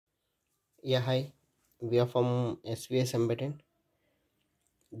Yeah, hi. We are from svsembedded.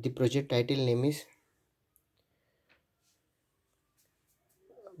 The project title name is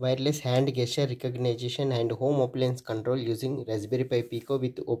Wireless Hand Gesture Recognition and Home Appliance Control using Raspberry Pi Pico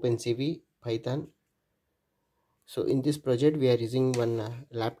with OpenCV Python. So in this project we are using one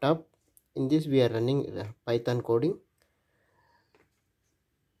laptop. In this we are running Python coding,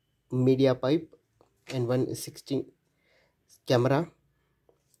 media pipe, and one 16 camera,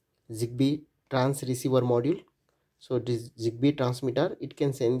 Zigbee trans receiver module. So this Zigbee transmitter, it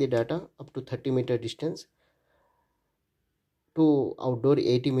can send the data up to 30-meter distance to outdoor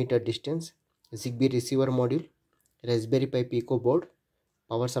 80-meter distance. Zigbee receiver module, Raspberry Pi Pico board,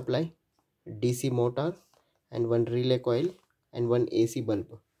 power supply, DC motor, and one relay coil and one AC bulb.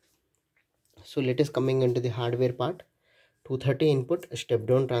 So let us coming into the hardware part. 230 input, step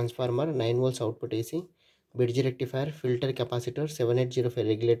down transformer, 9 volts output AC, bridge rectifier, filter capacitor, 7805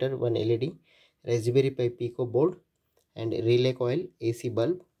 regulator, one LED, Raspberry Pi Pico board, and relay coil, AC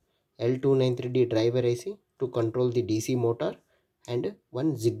bulb, L293D driver IC to control the DC motor, and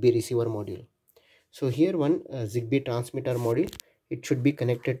one Zigbee receiver module. So here one Zigbee transmitter module, it should be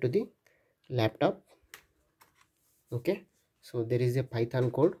connected to the laptop. Okay, so there is a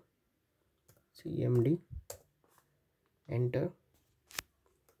Python code, cmd enter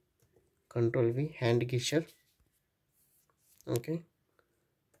control v hand gesture, okay,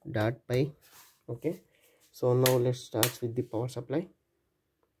 .py. Okay, so now let's start with the power supply,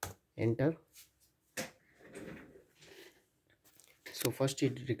 enter. So first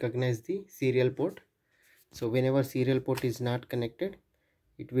it recognize the serial port. So whenever serial port is not connected,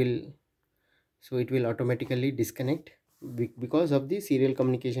 it will automatically disconnect because of the serial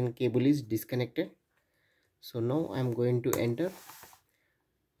communication cable is disconnected. So now I am going to enter.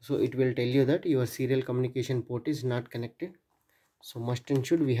 So it will tell you that your serial communication port is not connected. So must and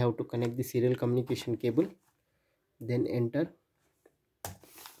should we have to connect the serial communication cable, then enter.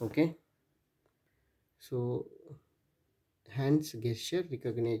 Okay, so hands gesture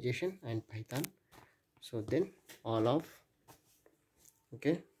recognition and Python, so then all off.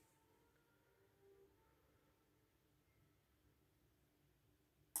 Okay,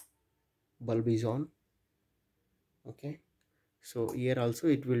 bulb is on. Okay, so here also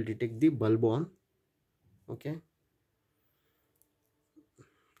it will detect the bulb on. Okay,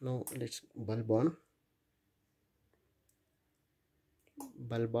 now let's bulb on,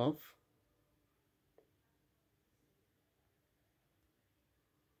 bulb off.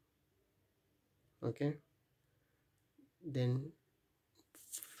 Okay, then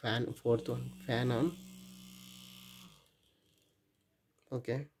fan, fourth one, fan on.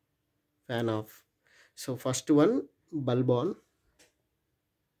 Okay, fan off. So first one bulb on,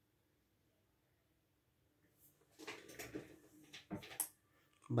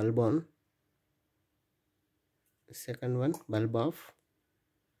 bulb on. Second one bulb off.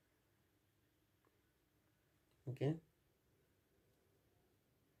 Okay,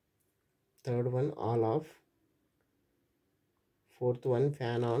 third one all off. Fourth one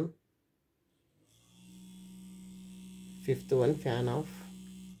fan on. Fifth one fan off.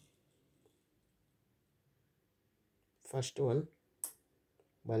 First one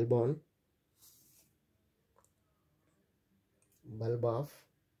bulb on, bulb off.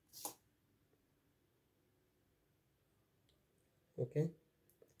 Okay,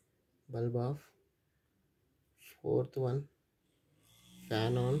 bulb off. Fourth one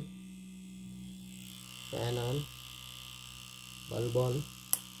fan on, fan on, bulb on.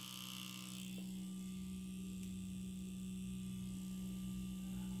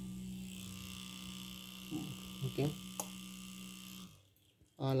 Okay,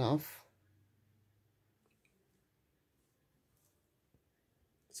 all off.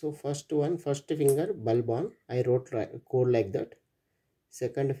 So first finger bulb on, I wrote code like that.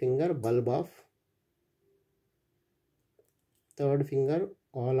 Second finger bulb off. Third finger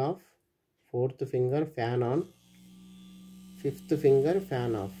all off. Fourth finger fan on. Fifth finger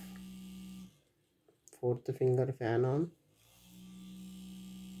fan off. Fourth finger fan on.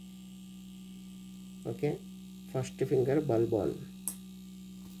 Okay, first finger bulb on.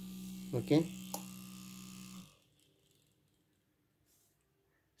 Okay,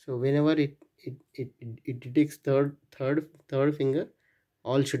 so whenever it detects third finger,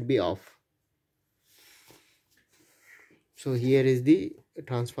 all should be off. So here is the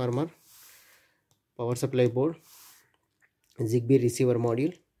transformer, power supply board, Zigbee receiver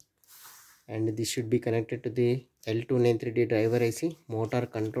module, and this should be connected to the L293D driver IC, motor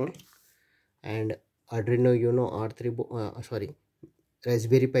control, and Arduino Uno R3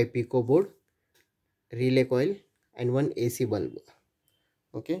 Raspberry Pi Pico board, relay coil, and one AC bulb.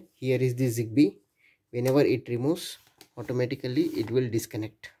 Okay, here is the Zigbee. Whenever it removes, automatically it will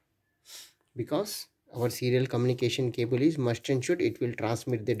disconnect, because our serial communication cable is must and should it will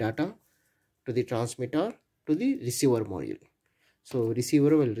transmit the data to the transmitter to the receiver module. So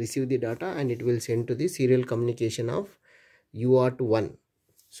receiver will receive the data and it will send to the serial communication of UART 1.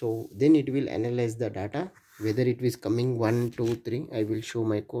 So then it will analyze the data whether it is coming 1, 2, 3. I will show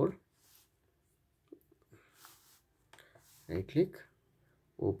my code. Right click,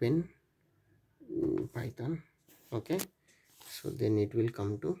 open Python. Okay, so then it will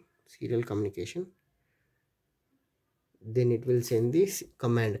come to serial communication. Then it will send this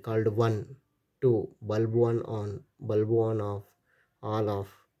command called 1, 2, bulb 1 on, bulb 1 off, all off,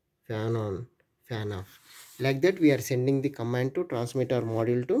 fan on, fan off. Like that we are sending the command to transmitter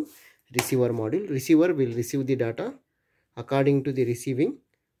module to receiver module. Receiver will receive the data according to the receiving.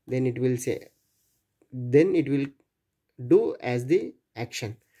 Then it will say, then it will do as the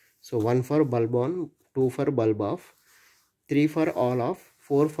action. So 1 for bulb on, 2 for bulb off, 3 for all off,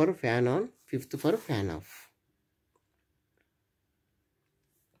 4 for fan on, 5th for fan off.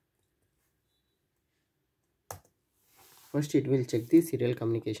 First it will check the serial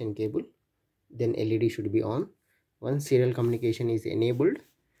communication cable, then LED should be on. Once serial communication is enabled,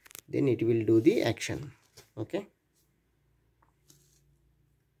 then it will do the action. Okay.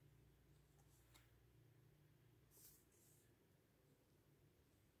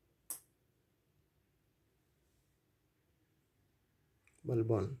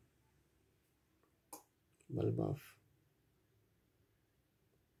 Bulb on, bulb off,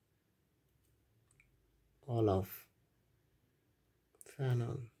 all off, fan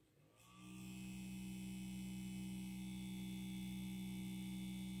on.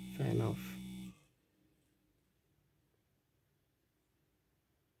 Fan off.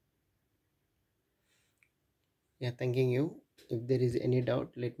 Yeah, thanking you. If there is any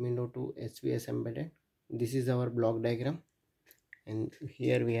doubt, let me know to svsembedded. This is our block diagram, and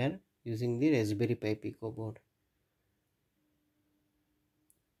here we are using the Raspberry Pi Pico board.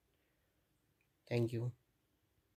 Thank you.